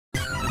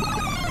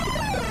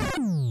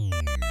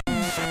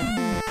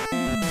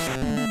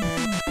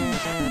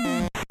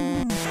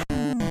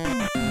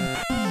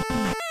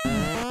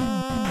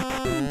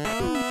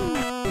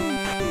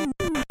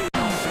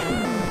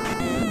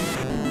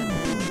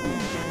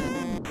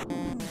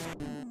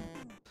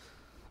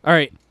All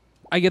right.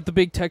 I get the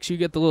big text, you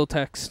get the little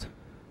text.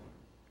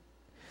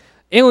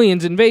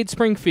 Aliens invade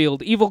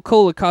Springfield. Evil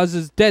cola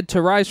causes dead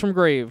to rise from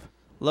grave.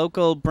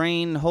 Local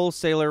brain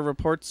wholesaler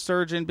reports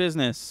surge in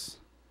business.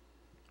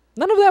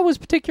 None of that was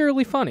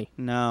particularly funny.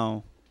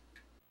 No.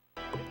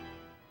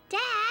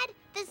 Dad,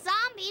 the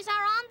zombies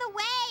are on the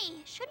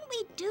way. Shouldn't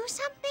we do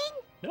something?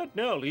 Not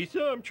now,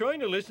 Lisa. I'm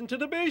trying to listen to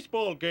the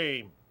baseball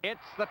game.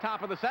 It's the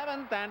top of the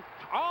seventh, and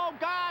oh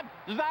God,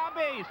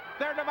 zombies!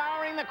 They're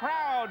devouring the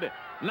crowd.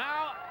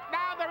 Now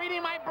they're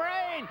eating my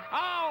brain.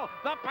 Oh,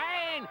 the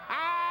pain!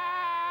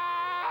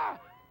 Ah!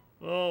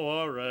 Oh,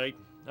 all right.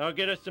 I'll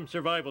get us some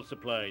survival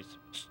supplies.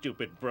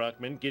 Stupid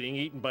Brockman getting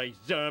eaten by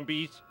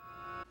zombies.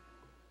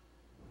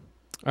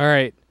 All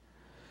right.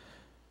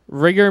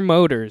 Rigger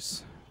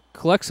Motors.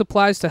 Collect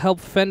supplies to help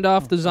fend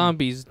off the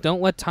zombies.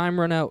 Don't let time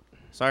run out.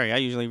 Sorry, I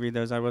usually read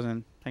those. I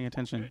wasn't paying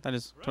attention. That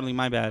is totally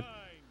my bad.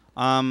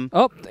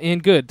 Oh,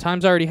 and good.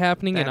 Time's already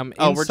happening, and I'm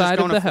inside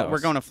of the house. We're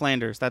going to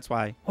Flanders. That's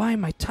why. Why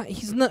am I?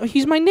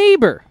 He's my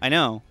neighbor. I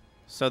know.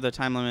 So the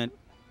time limit.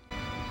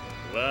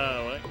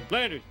 Wow.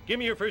 Flanders, give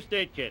me your first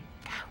aid kit.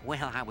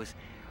 Well, I was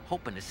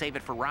hoping to save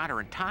it for Rodder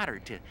and Totter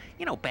to,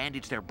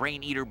 bandage their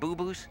brain-eater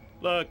boo-boos.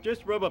 Look,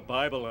 just rub a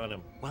Bible on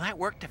them. Will that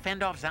work to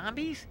fend off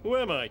zombies? Who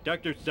am I,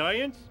 Dr.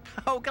 Science?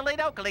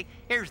 Oakley-dokley.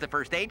 Here's the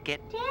first aid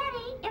kit.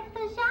 Daddy, if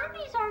the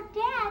zombies are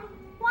dead,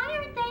 why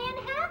aren't they in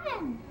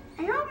heaven?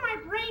 I hope my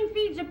brain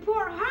feeds a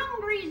poor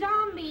hungry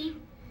zombie.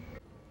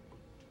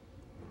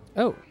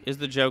 Oh. Is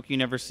the joke you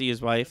never see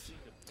his wife?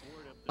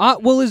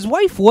 Well, his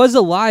wife was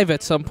alive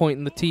at some point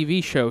in the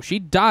TV show. She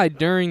died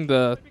during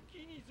the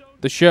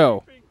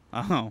show.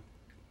 Oh.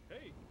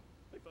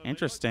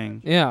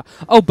 Interesting. Yeah.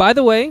 Oh, by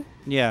the way.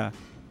 Yeah.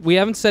 We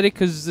haven't said it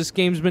because this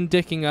game's been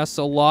dicking us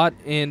a lot,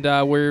 and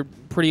we're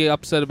pretty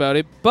upset about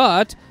it.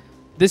 But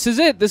this is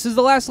it. This is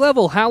the last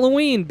level,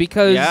 Halloween,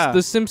 because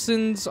The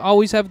Simpsons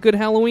always have good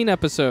Halloween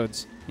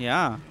episodes.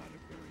 Yeah.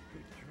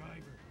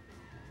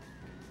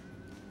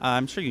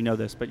 I'm sure you know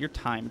this, but you're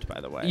timed, by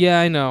the way. Yeah,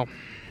 I know.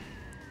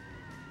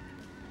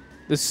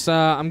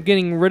 I'm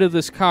getting rid of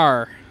this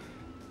car.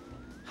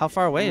 How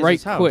far away is right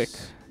this house? Quick.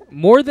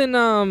 More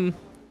than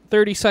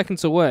 30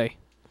 seconds away.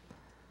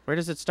 Where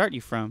does it start you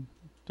from?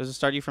 Does it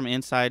start you from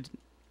inside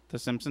the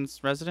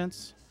Simpsons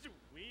residence?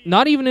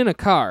 Not even in a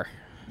car.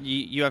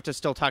 You have to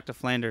still talk to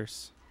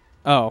Flanders.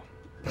 Oh.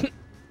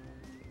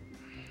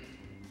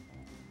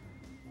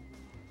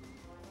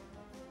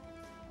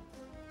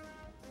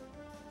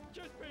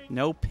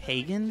 No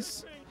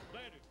pagans?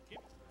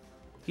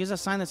 He has a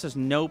sign that says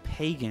no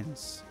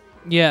pagans.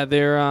 Yeah,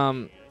 they're,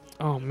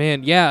 oh,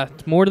 man, yeah,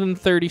 it's more than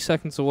 30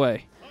 seconds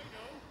away.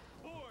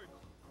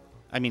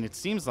 I mean, it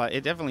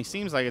definitely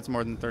seems like it's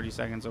more than 30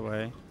 seconds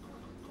away.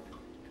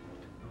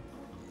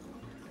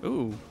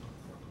 Ooh.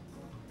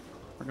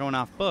 We're going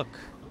off book.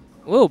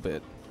 A little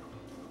bit.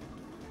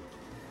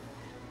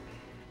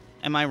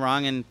 Am I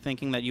wrong in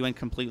thinking that you went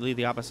completely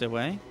the opposite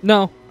way?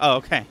 No. Oh,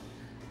 okay.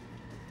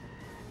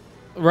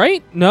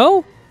 Right?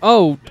 No?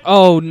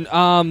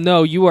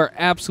 No, you are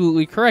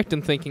absolutely correct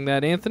in thinking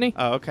that, Anthony.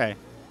 Oh, okay.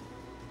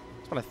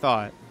 That's what I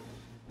thought.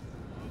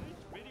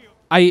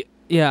 I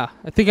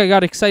think I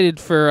got excited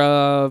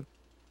for,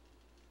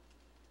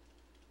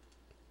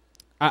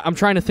 I'm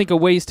trying to think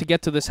of ways to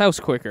get to this house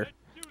quicker.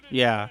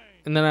 Yeah.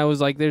 And then I was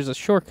like, there's a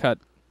shortcut.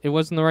 It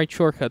wasn't the right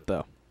shortcut,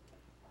 though.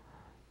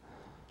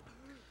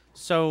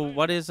 So,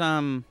 what is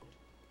our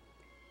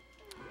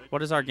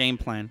game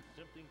plan?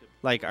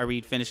 Like, are we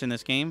finishing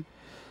this game?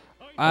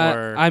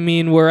 I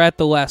mean, we're at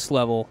the last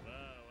level.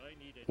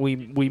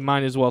 We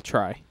might as well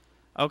try.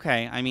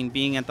 Okay, I mean,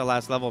 being at the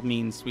last level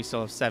means we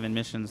still have 7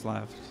 missions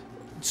left.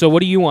 So what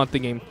do you want the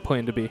game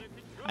plan to be?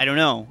 I don't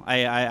know.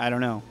 I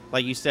don't know.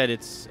 Like you said,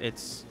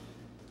 it's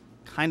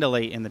kind of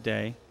late in the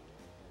day.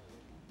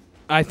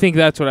 I think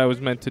that's what I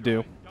was meant to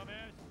do.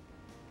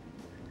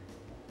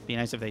 Be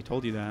nice if they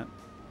told you that.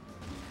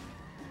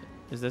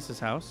 Is this his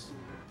house?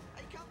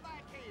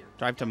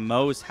 Drive to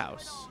Moe's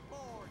house.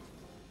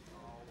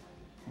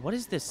 What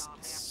is this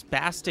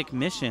spastic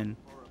mission?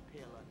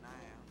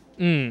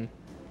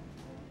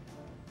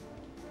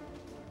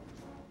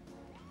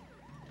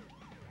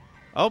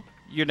 Oh,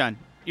 you're done.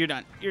 You're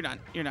done. You're done.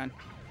 You're done.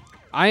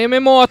 I am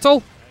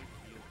immortal.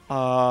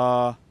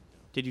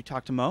 Did you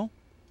talk to Moe?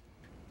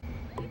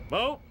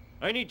 Mo,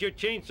 I need your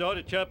chainsaw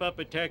to chop up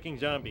attacking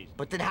zombies.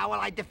 But then how will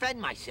I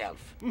defend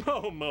myself?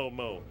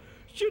 Mo.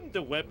 Shouldn't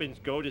the weapons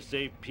go to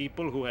save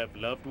people who have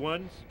loved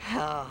ones?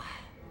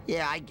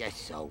 Yeah, I guess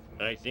so.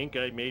 I think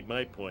I made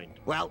my point.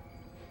 Well,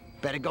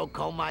 better go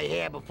comb my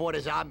hair before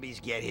the zombies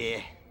get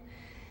here.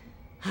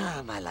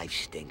 My life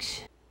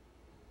stinks.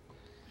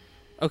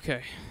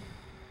 Okay.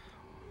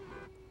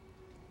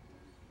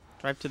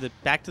 Drive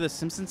back to the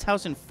Simpsons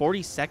house in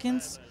 40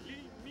 seconds?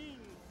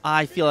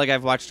 I feel like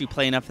I've watched you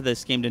play enough of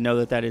this game to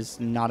know that is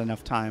not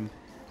enough time.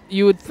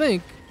 You would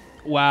think.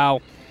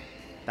 Wow.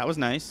 That was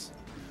nice.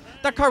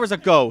 That car was a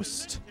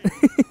ghost.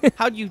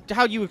 How'd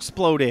you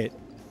explode it?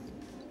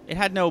 It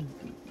had no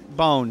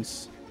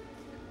bones.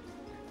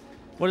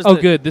 What is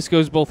good. This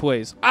goes both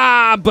ways.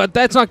 But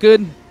that's not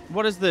good.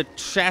 What does the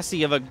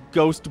chassis of a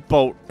ghost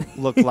boat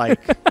look like?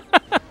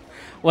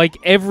 Like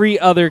every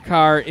other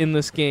car in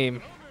this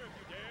game.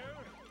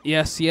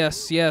 Yes. Yeah.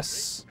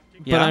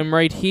 But I'm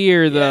right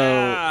here,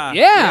 though.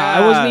 Yeah.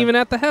 I wasn't even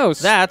at the house.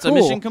 That's Cool.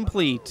 a mission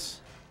complete.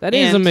 That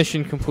is a And-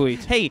 mission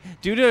complete. Hey,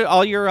 due to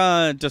all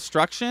your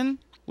destruction,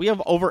 we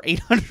have over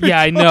 800 Yeah,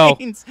 I know.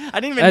 coins. I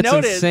didn't even That's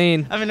notice.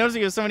 insane. I've been noticing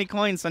we have so many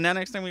coins, so now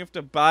next time we have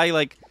to buy,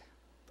 like,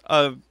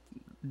 a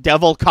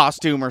devil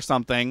costume or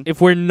something. If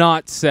we're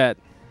not set,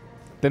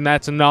 then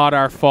that's not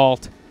our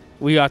fault.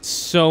 We got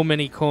so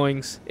many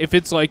coins. If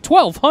it's like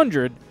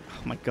 1,200,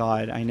 Oh, my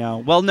God, I know.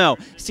 Well, no.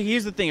 See,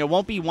 here's the thing. It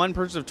won't be one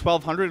purchase of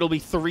 1,200. It'll be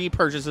 3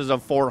 purchases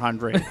of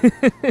 400.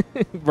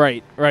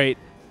 right.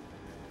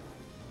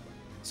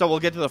 So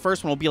we'll get to the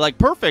first one. We'll be like,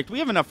 perfect. We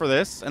have enough for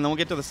this. And then we'll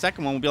get to the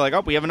second one. We'll be like,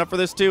 oh, we have enough for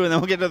this, too. And then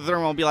we'll get to the third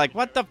one. We'll be like,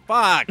 what the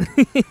fuck?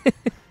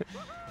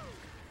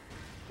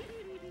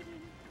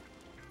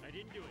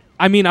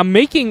 I mean, I'm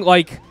making,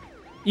 like,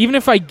 even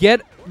if I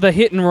get the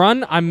hit and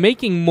run, I'm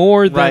making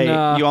more than...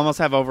 Right. You almost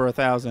have over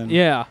 1,000.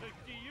 Yeah.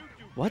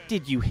 What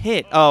did you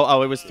hit?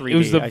 Oh, it was 3D. It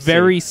was the I see.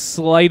 very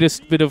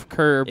slightest bit of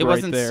curb It right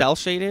wasn't there.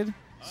 cel-shaded,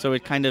 so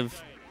it kind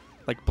of,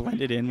 like,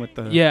 blended in with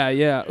the...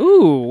 Yeah.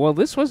 Ooh, well,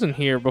 this wasn't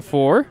here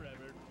before.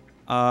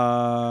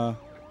 Oh.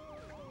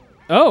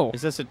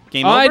 Is this a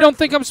game over? I don't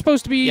think I'm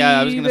supposed to be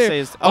Yeah, I was going to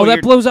there. say... Oh, that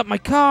you're- blows up my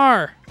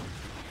car.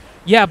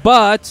 Yeah,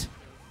 but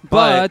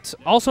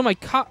also my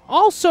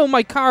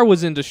car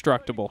was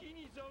indestructible.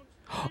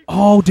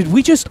 Oh, did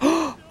we just...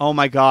 Oh,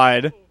 my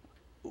God.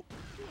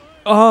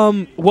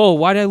 Whoa,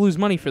 why did I lose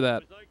money for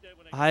that?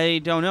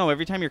 I don't know.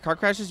 Every time your car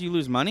crashes, you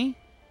lose money?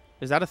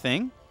 Is that a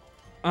thing?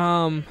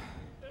 Car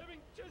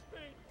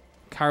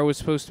was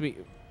supposed to be...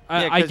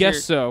 Yeah, I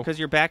guess so. Because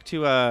you're back to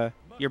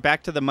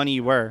the money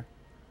you were.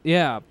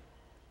 Yeah.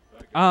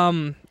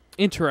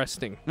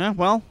 Interesting. Yeah,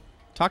 well,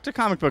 talk to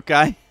comic book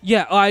guy.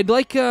 Yeah, I'd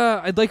like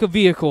a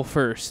vehicle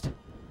first.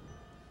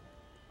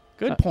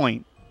 Good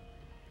point.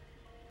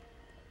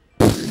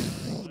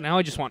 Now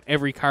I just want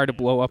every car to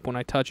blow up when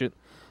I touch it.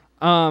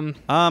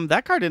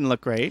 That car didn't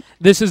look great,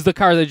 This is the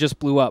car that just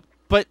blew up.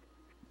 but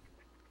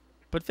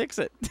fix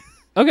it.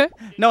 Okay.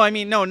 No, I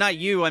mean, no, not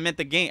you. I meant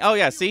the game. Oh,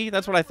 yeah, see?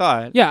 That's what I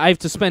thought. Yeah, I have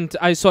to spend...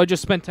 So I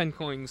just spent 10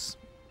 coins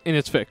and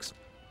it's fixed.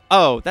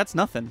 Oh, that's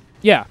nothing.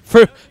 Yeah,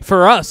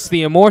 for us,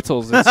 the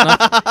immortals, it's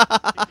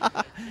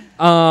not...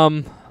 All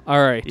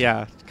right.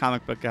 Yeah,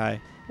 comic book guy.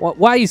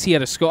 Why is he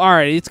at a school? All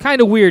right, it's kind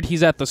of weird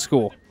he's at the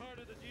school.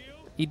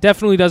 He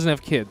definitely doesn't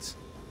have kids.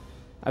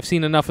 I've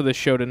seen enough of this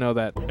show to know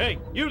that. Hey,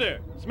 you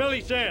there!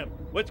 Smelly Sam!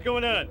 What's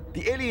going on?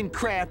 The alien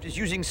craft is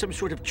using some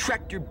sort of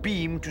tractor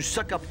beam to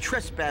suck up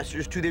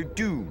trespassers to their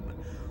doom.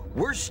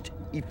 Worst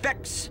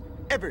effects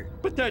ever.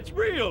 But that's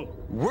real!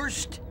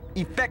 Worst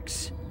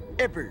effects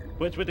ever.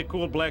 What's with the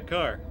cool black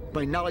car?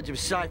 My knowledge of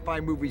sci-fi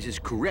movies is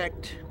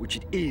correct, which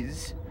it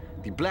is.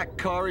 The black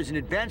car is an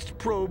advanced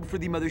probe for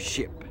the mother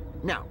ship.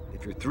 Now,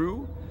 if you're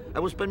through, I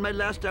will spend my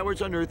last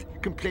hours on Earth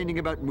complaining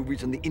about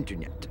movies on the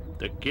internet.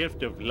 The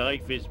gift of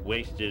life is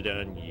wasted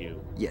on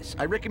you. Yes,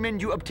 I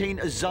recommend you obtain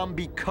a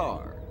zombie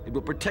car. It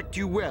will protect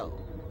you well,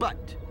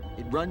 but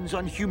it runs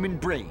on human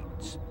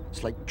brains.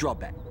 Slight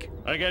drawback.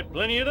 I got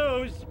plenty of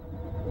those.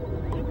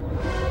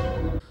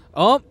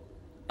 Oh,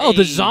 Hey,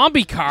 the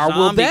zombie car.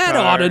 Well, zombie that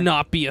car. ought to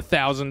not be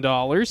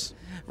 $1,000.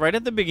 Right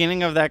at the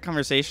beginning of that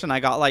conversation, I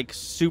got, like,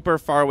 super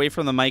far away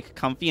from the mic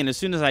comfy, and as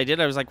soon as I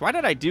did, I was like, why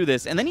did I do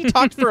this? And then he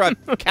talked for a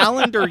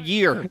calendar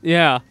year.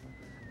 Yeah.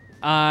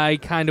 I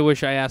kind of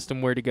wish I asked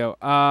him where to go.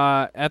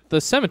 At the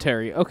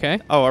cemetery. Okay.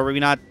 Oh, are we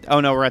not? Oh,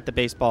 no, we're at the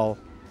baseball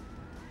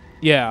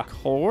Yeah.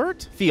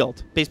 court?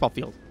 Field. Baseball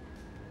field.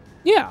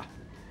 Yeah.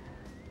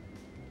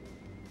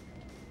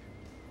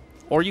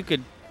 Or you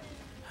could...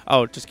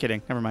 Oh, just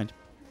kidding. Never mind.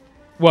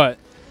 What?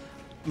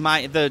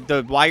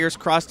 The wires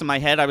crossed in my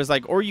head. I was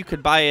like, or you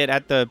could buy it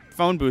at the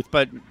phone booth,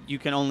 but you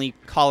can only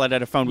call it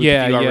at a phone booth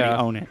Yeah, if you already yeah.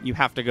 own it. You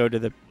have to go to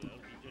the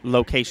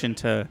location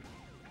to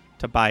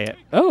buy it.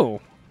 Oh.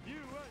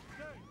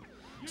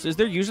 So is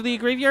there usually a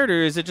graveyard,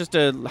 or is it just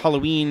a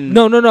Halloween?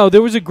 No.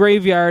 There was a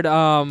graveyard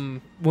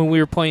when we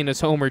were playing as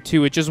Homer,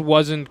 too. It just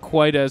wasn't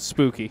quite as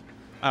spooky.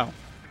 Oh.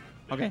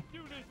 Okay.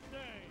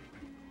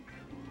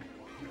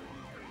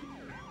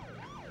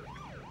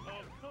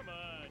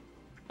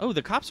 Oh,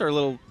 the cops are a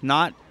little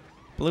not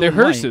blue They're and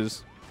white.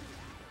 hearses.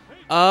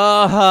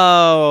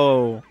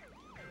 Oh.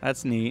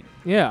 That's neat.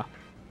 Yeah.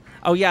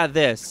 Oh, yeah,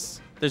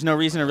 this. There's no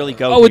reason to really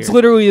go Oh, here. it's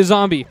literally a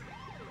zombie.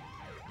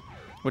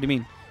 What do you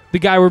mean? The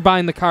guy we're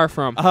buying the car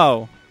from.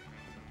 Oh.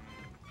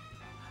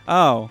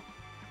 Oh.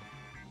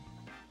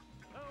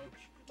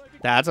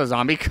 That's a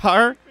zombie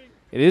car?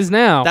 It is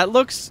now. That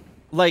looks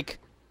like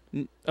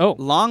Oh.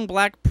 long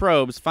black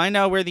probes. Find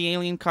out where the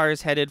alien car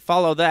is headed.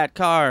 Follow that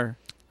car.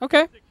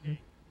 Okay.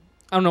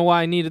 I don't know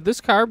why I needed this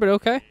car, but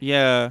okay.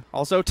 Yeah.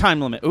 Also, time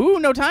limit. Ooh,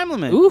 no time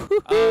limit. Ooh.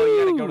 Oh,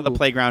 you gotta go to the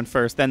playground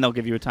first. Then they'll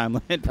give you a time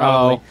limit,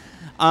 probably.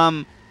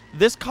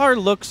 This car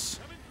looks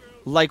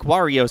like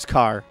Wario's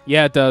car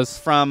Yeah, it does.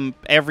 from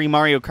every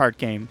Mario Kart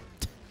game.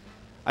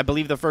 I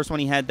believe the first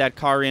one he had that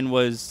car in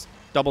was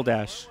Double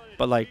Dash.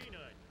 But, like,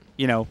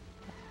 you know,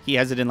 he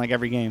has it in like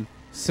every game.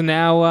 So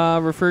now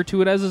refer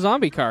to it as a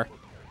zombie car.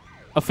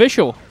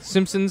 Official.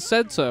 Simpsons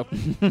said so.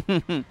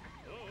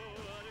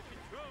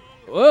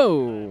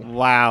 Whoa.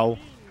 Wow.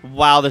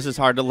 Wow, this is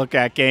hard to look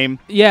at, game.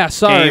 Yeah,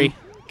 sorry. Game.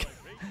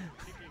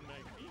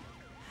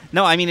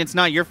 No, I mean, it's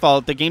not your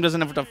fault. The game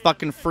doesn't have to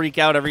fucking freak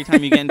out every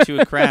time you get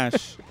into a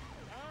crash.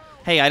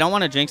 Hey, I don't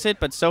want to jinx it,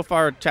 but so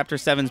far, Chapter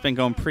 7's been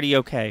going pretty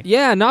okay.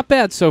 Yeah, not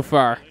bad so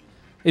far.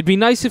 It'd be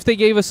nice if they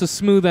gave us a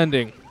smooth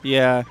ending.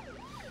 Yeah.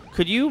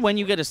 Could you, when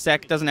you get a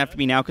sec, doesn't have to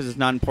be now because it's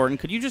not important,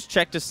 could you just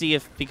check to see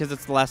if, because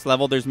it's the last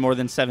level, there's more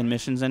than 7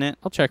 missions in it?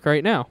 I'll check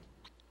right now.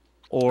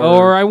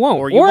 Or I won't.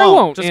 Or you I won't.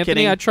 won't, Just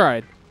Anthony. kidding. I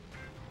tried.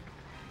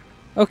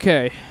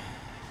 Okay.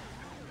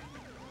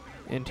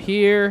 And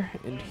here,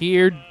 and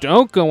here.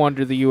 Don't go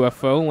under the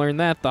UFO. Learn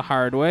that the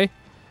hard way.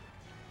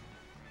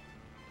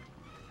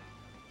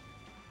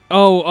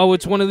 Oh,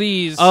 it's one of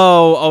these.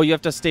 Oh, you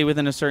have to stay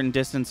within a certain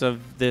distance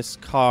of this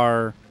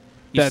car.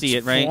 You That's see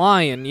it, right?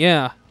 Flying,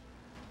 yeah.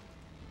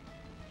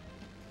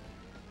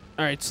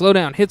 All right, slow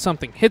down. Hit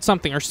something,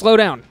 or slow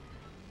down.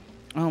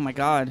 Oh, my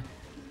God.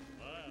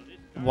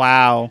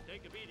 Wow.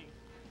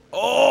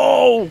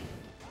 Oh!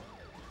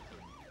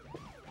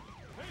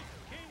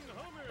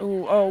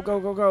 Oh,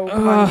 go.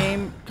 Come on,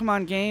 game. Come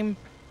on, game.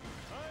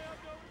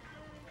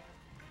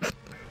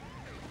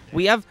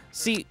 We have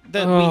we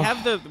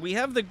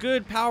have the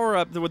good power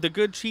up with the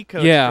good cheat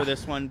codes for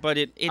this one, but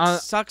it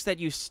sucks that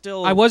you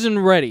still. I wasn't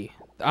ready.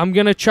 I'm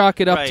gonna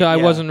chalk it up to I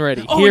wasn't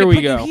ready. Oh, here and it we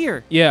put you go.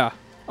 Here. Yeah.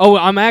 Oh,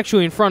 I'm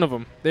actually in front of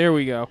him. There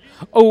we go.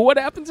 Oh, what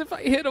happens if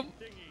I hit him?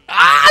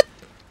 Ah!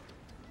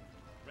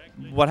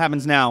 What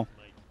happens now?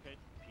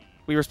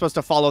 We were supposed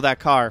to follow that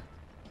car.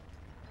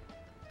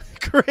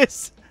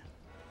 Chris.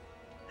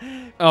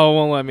 Oh, it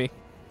won't let me.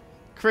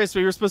 Chris,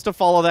 we were supposed to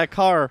follow that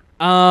car.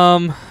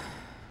 Well,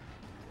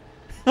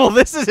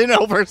 this is an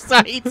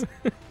oversight.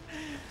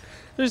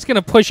 they're just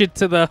gonna push it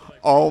to the.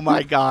 Oh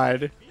my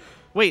God!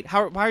 Wait,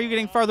 why are you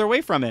getting farther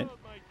away from it?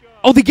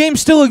 Oh, the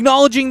game's still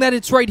acknowledging that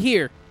it's right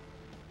here.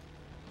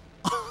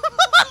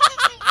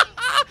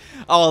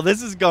 Oh,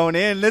 this is going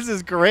in. This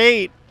is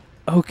great.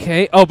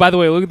 Okay. Oh, by the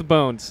way, look at the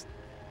bones.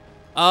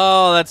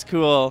 Oh, that's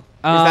cool.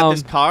 Is that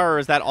this car or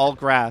is that all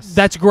grass?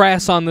 That's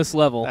grass on this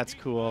level. That's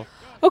cool.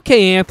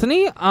 Okay,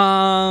 Anthony.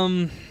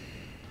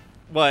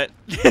 What?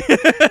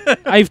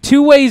 I have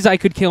 2 ways I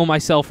could kill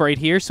myself right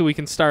here, so we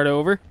can start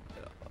over.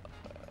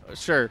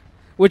 Sure.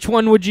 Which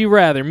one would you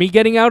rather? Me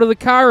getting out of the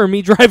car or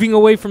me driving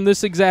away from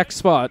this exact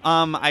spot?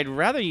 I'd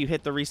rather you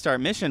hit the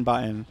restart mission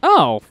button.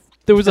 Oh,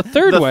 there was a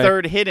third way. The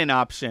third hidden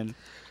option.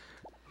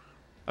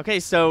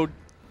 Okay, so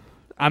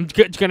I'm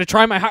gonna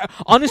try my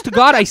honest to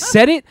God, I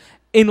said it,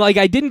 and like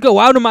I didn't go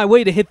out of my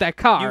way to hit that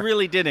car. You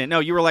really didn't. No,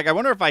 you were like, I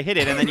wonder if I hit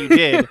it, and then you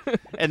did,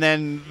 and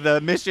then the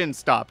mission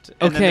stopped.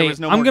 And then there was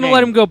no I'm more gonna game.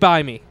 let him go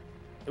by me,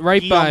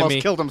 right he by me. He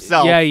almost killed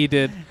himself. Yeah, he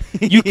did.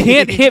 You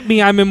can't hit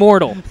me. I'm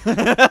immortal.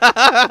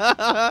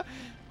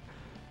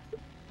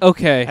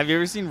 Okay. Have you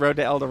ever seen Road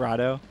to El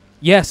Dorado?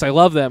 Yes, I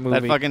love that movie.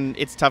 That fucking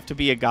 "It's Tough to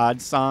Be a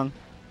God" song.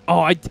 Oh,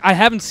 I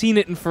haven't seen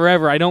it in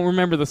forever. I don't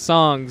remember the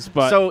songs,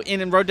 but so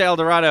in Road to El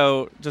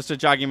Dorado, just to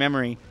jog your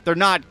memory, they're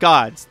not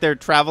gods. They're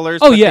travelers.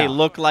 Oh, but yeah. They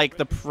look like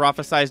the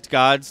prophesized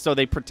gods, so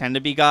they pretend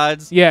to be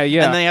gods. Yeah,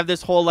 yeah. And they have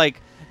this whole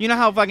like, you know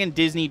how fucking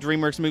Disney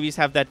DreamWorks movies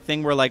have that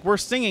thing where like we're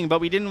singing, but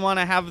we didn't want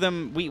to have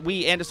them.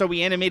 So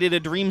we animated a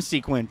dream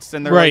sequence,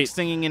 and they're like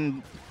singing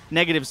in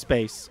negative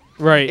space.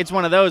 Right. It's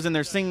one of those, and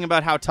they're singing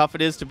about how tough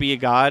it is to be a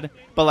god,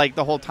 but like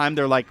the whole time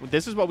they're like,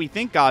 this is what we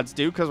think gods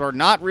do because we're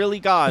not really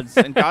gods,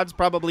 and gods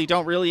probably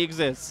don't really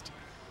exist.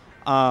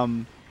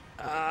 I'm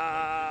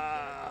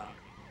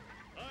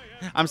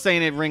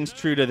saying it rings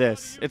true to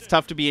this. It's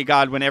tough to be a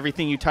god when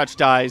everything you touch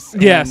dies.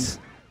 Yes.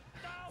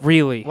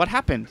 Really. What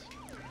happened?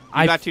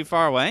 You got too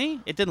far away?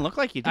 It didn't look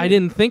like you did. I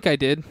didn't think I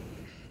did.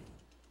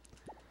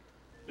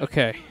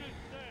 Okay.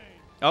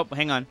 Oh,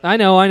 hang on. I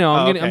know. Oh,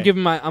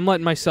 I'm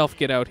letting myself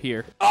get out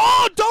here.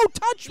 Oh, don't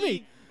touch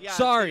me! Yeah,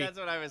 sorry. See, that's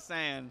what I was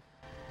saying.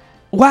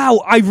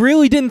 Wow, I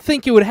really didn't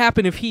think it would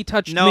happen if he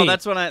touched me. No,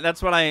 that's what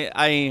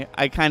I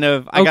kind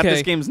of got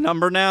this game's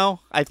number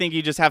now. I think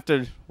you just have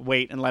to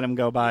wait and let him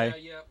go by.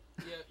 Yeah,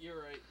 you're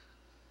right.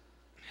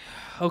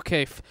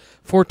 Okay,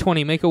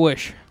 420, make a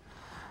wish.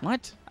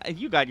 What?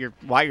 You got your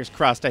wires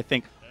crossed, I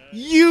think.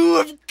 You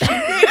have kidding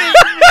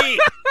me!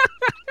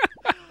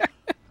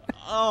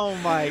 Oh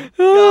my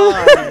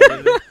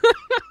God.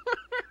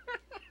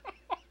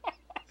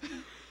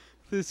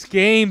 This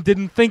game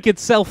didn't think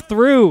itself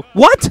through.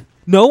 What?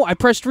 No, I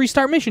pressed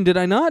restart mission, did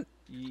I not?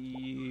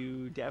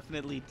 You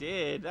definitely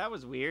did. That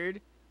was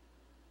weird.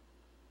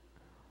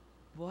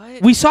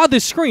 What? We saw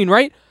this screen,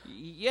 right?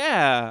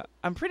 Yeah,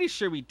 I'm pretty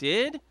sure we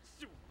did.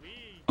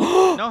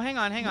 No, hang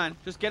on.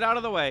 Just get out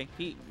of the way.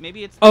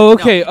 Maybe it's. Oh,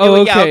 okay. No.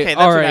 Okay. Yeah, okay. That's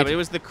all what right. happened. It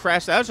was the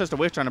crash. That was just a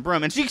witch on a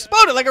broom, and she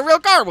exploded like a real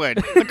car would.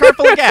 The car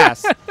full of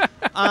gas.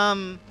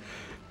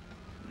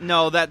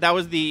 No, that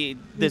was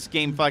this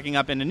game fucking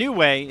up in a new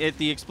way.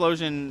 The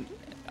explosion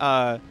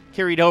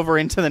carried over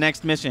into the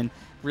next mission.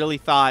 Really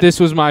thought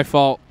this was my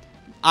fault.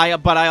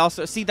 But I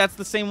also see that's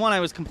the same one I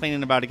was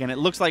complaining about again. It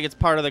looks like it's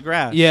part of the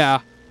grass.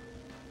 Yeah.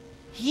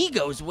 He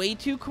goes way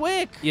too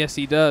quick. Yes,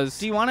 he does.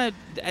 Do you want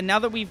to? And now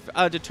that we've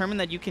determined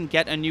that you can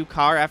get a new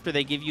car after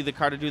they give you the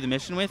car to do the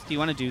mission with, do you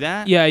want to do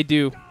that? Yeah, I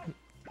do.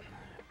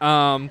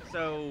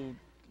 So.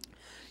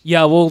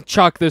 Yeah, we'll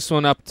chalk this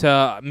one up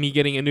to me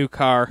getting a new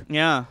car.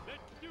 Yeah.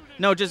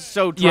 No, just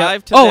so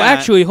drive to. Oh, that.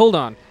 actually, hold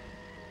on.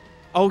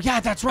 Oh yeah,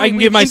 that's right. I can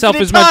give myself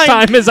as much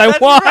time as I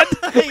want.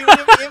 Right. You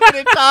have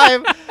infinite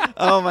time.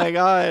 Oh my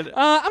god.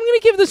 I'm gonna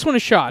give this one a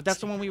shot.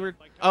 That's the one we were.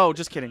 Oh,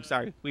 just kidding.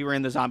 Sorry, we were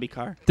in the zombie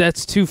car.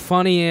 That's too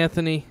funny,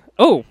 Anthony.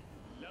 Oh.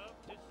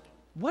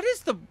 What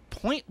is the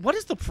point? What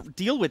is the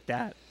deal with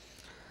that?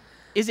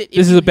 Is it?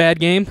 This is a bad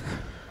game.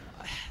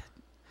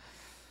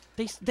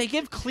 They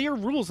give clear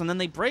rules and then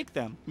they break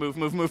them. Move.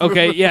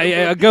 Okay. Move.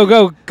 Yeah.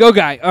 Go,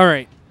 guy. All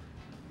right.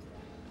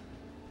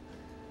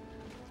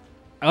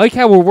 I like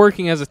how we're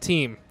working as a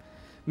team.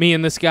 Me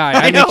and this guy.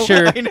 I know, make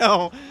sure I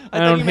know. I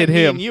don't hit me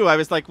him. And you. I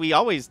was like, we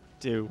always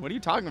do. What are you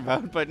talking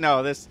about? But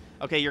no, this.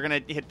 Okay, you're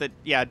gonna hit the.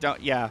 Yeah.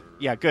 Don't. Yeah.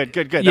 Yeah. Good.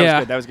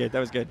 Yeah. That was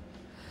good.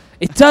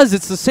 It does.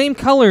 It's the same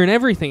color and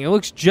everything. It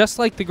looks just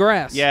like the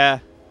grass. Yeah.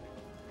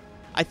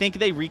 I think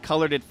they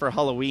recolored it for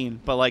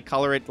Halloween, but like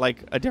color it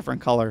like a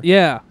different color.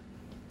 Yeah.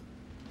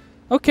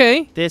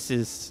 Okay. This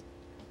is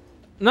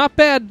not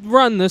bad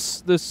run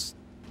this this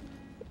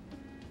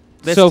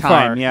so time,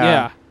 far.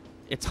 yeah.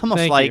 It's almost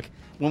Thank like you.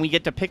 when we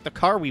get to pick the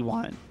car we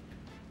want.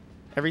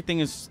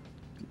 Everything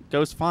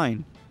goes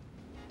fine.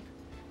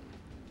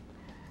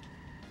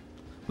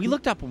 We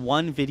looked up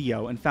one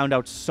video and found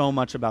out so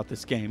much about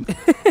this game.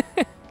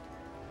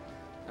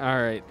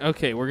 All right.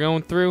 Okay, we're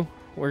going through.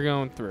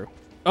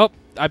 Oh,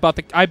 I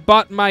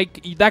bought my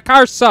that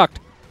car sucked.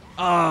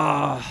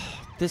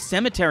 This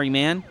cemetery,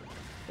 man.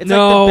 It's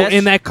no, like the best,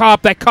 and that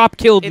cop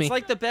killed me. It's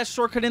like the best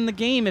shortcut in the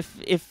game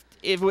if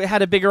it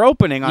had a bigger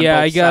opening on yeah,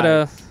 both I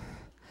gotta. sides.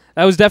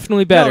 That was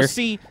definitely better. No,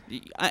 see,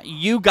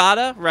 you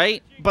gotta,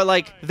 right? But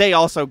like they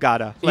also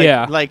gotta. Like,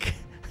 yeah.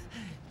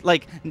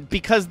 Like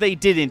because they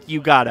didn't,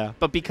 you gotta.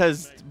 But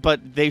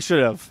they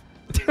should have.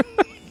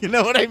 You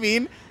know what I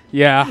mean?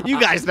 Yeah. You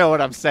guys know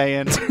what I'm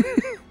saying.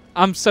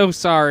 I'm so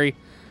sorry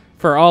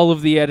for all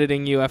of the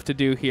editing you have to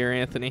do here,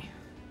 Anthony.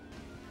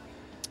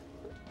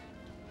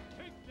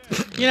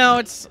 You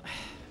know,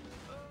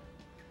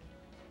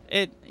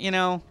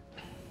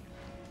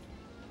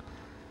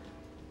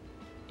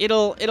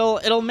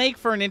 it'll make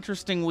for an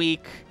interesting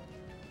week.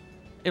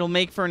 It'll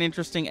make for an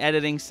interesting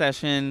editing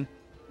session.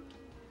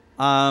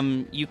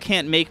 You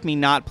can't make me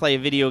not play a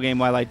video game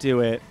while I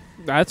do it.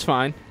 That's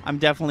fine. I'm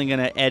definitely going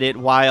to edit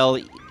while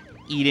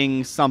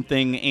eating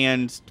something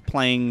and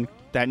playing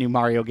that new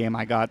Mario game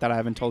I got that I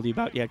haven't told you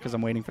about yet because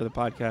I'm waiting for the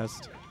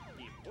podcast.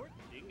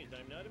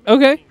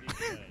 Okay.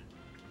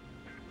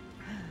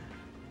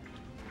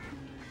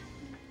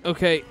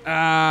 Okay,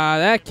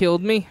 that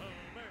killed me.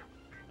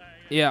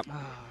 Yep.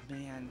 Oh,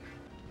 man.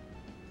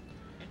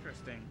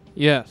 Interesting.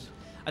 Yes.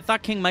 I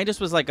thought King Midas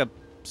was like a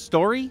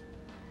story,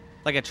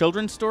 like a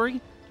children's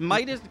story.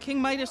 King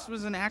Midas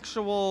was not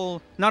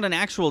an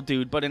actual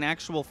dude, but an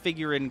actual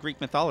figure in Greek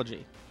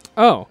mythology.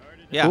 Oh,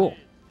 yeah. Cool.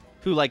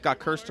 Who like got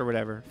cursed or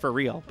whatever for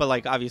real. But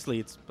like obviously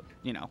it's,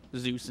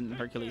 Zeus and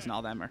Hercules and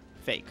all them are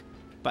fake.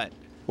 But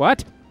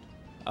what?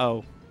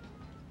 Oh.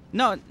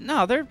 No,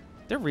 they're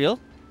real.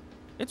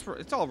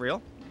 It's all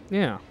real.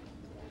 Yeah.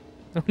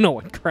 I don't know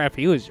what crap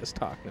he was just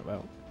talking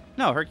about.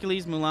 No,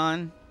 Hercules,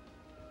 Mulan.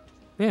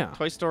 Yeah.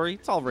 Toy Story.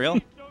 It's all real.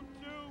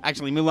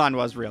 Actually, Mulan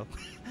was real.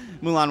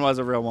 Mulan was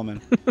a real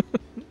woman.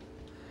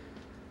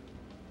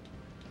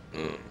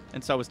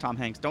 And so was Tom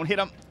Hanks. Don't hit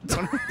him.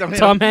 Don't hit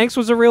Tom him. Hanks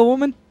was a real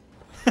woman?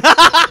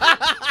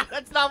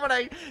 That's not what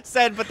I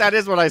said, but that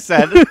is what I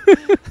said.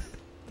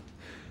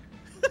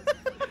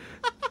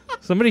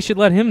 Somebody should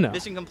let him know.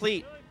 Mission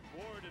complete.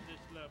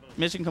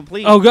 Mission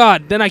complete. Oh,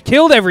 God. Then I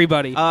killed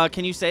everybody.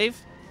 Can you save?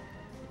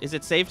 Is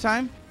it save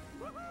time?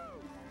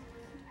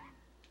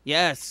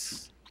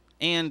 Yes.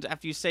 And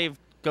after you save,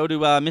 go to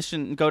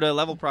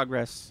level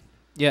progress.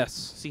 Yes.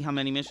 See how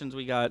many missions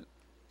we got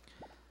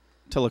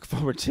to look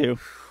forward to.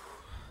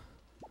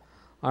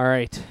 All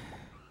right.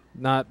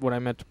 Not what I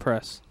meant to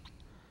press.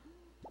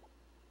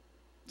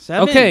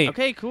 7. Okay.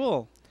 Okay,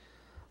 cool.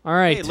 All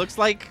right. Hey, it looks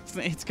like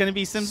it's going to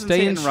be Simpsons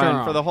Staying hit and run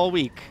strong for the whole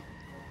week.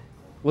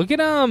 Look at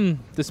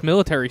this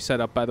military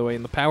setup, by the way,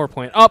 in the power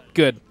plant. Oh,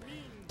 good.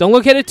 Don't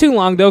look at it too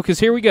long, though, because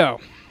here we go.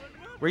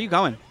 Where are you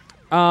going?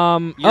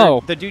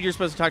 The dude you're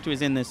supposed to talk to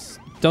is in this.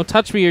 Don't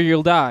touch me or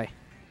you'll die.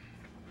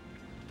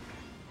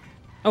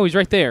 Oh, he's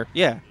right there.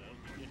 Yeah.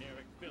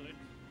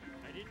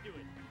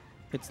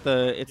 It's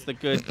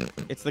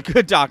the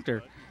good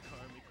doctor.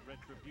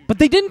 But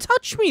they didn't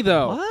touch me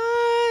though.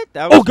 What?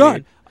 That was Oh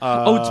God.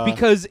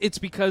 weird. it's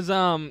because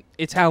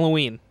it's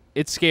Halloween.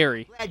 It's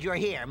scary. Glad you're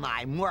here,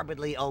 my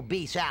morbidly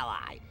obese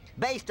ally.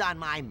 Based on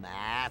my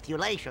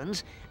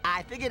mathulations,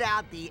 I figured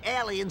out the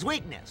alien's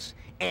weakness.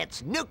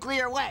 It's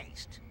nuclear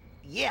waste.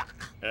 yuck.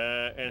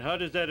 And how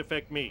does that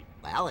affect me?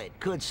 Well, it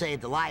could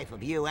save the life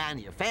of you and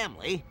your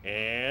family.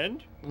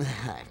 And?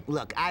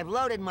 Look, I've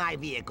loaded my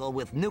vehicle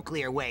with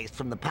nuclear waste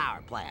from the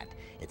power plant.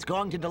 It's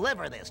going to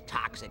deliver this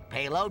toxic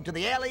payload to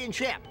the alien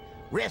ship,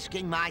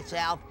 risking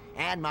myself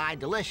and my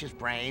delicious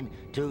brain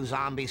to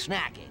zombie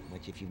snacking,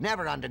 which if you've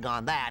never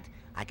undergone that,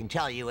 I can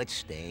tell you it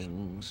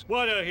stings.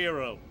 What a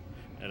hero.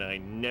 And I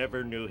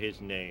never knew his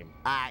name.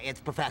 It's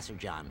Professor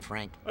John,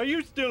 Frank. Are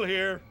you still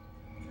here?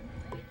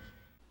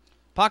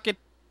 Pocket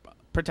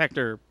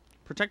protector.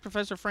 Protect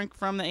Professor Frank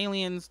from the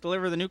aliens.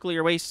 Deliver the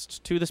nuclear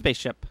waste to the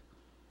spaceship.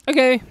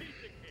 Okay.